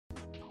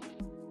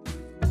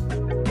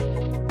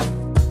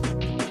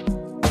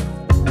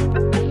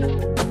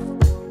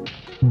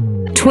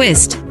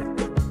twist.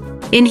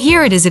 In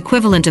here it is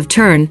equivalent of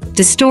turn,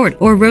 distort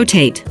or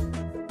rotate.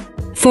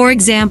 For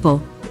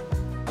example,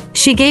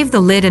 she gave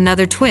the lid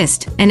another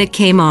twist and it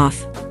came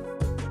off.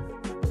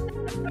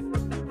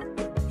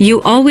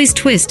 You always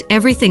twist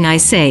everything I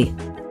say.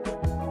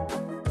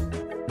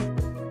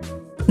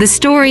 The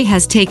story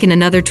has taken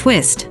another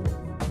twist.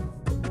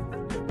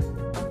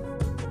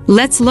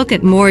 Let's look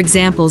at more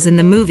examples in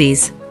the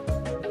movies.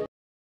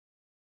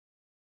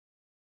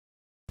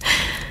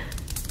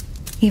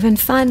 Even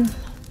fun,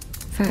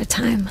 for a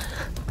time.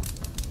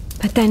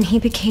 But then he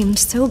became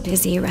so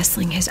busy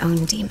wrestling his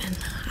own demon,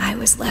 I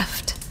was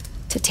left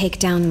to take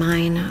down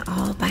mine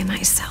all by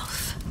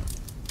myself.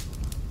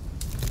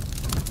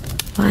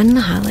 One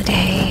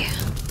holiday,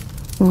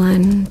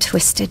 one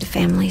twisted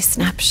family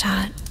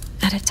snapshot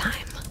at a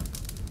time.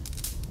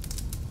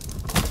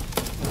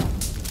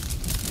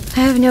 I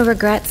have no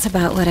regrets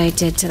about what I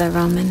did to the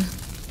Roman,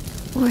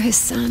 or his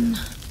son,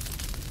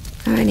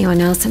 or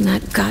anyone else in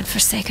that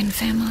godforsaken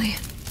family.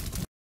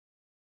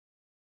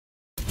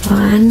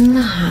 One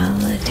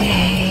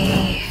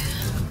holiday,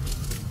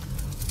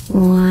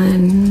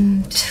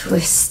 one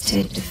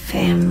twisted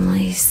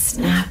family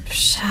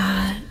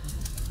snapshot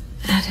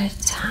at a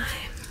time.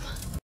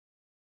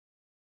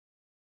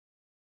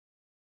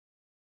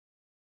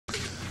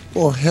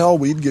 Well, hell,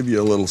 we'd give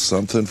you a little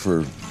something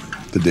for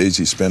the days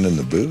you spend in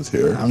the booth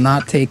here. I'm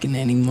not taking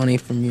any money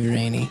from you,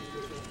 Rainey.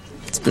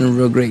 It's been a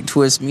real great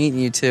twist meeting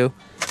you two.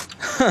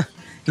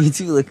 You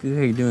two look like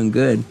you're doing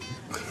good.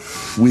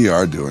 We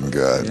are doing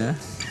good. Yeah?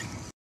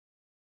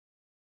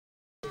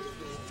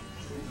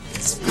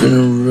 It's been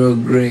a real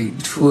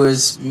great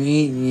twist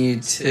meeting you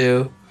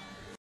two.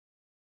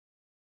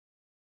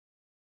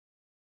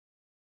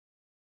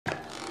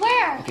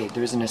 Where? Okay,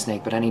 there isn't a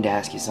snake, but I need to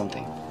ask you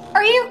something.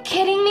 Are you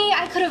kidding me?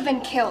 I could have been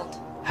killed.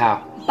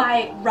 How?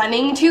 By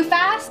running too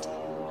fast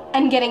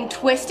and getting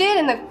twisted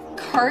in the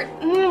cart?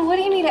 What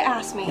do you need to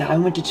ask me? Yeah, I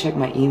went to check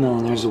my email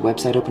and there's a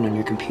website open on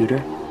your computer.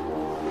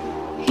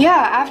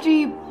 Yeah, after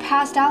you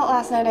passed out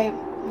last night, I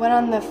went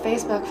on the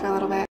Facebook for a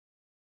little bit.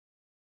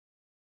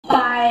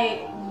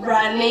 By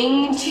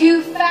running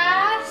too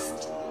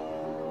fast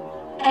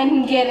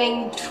and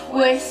getting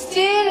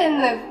twisted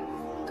in the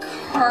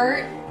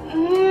cart?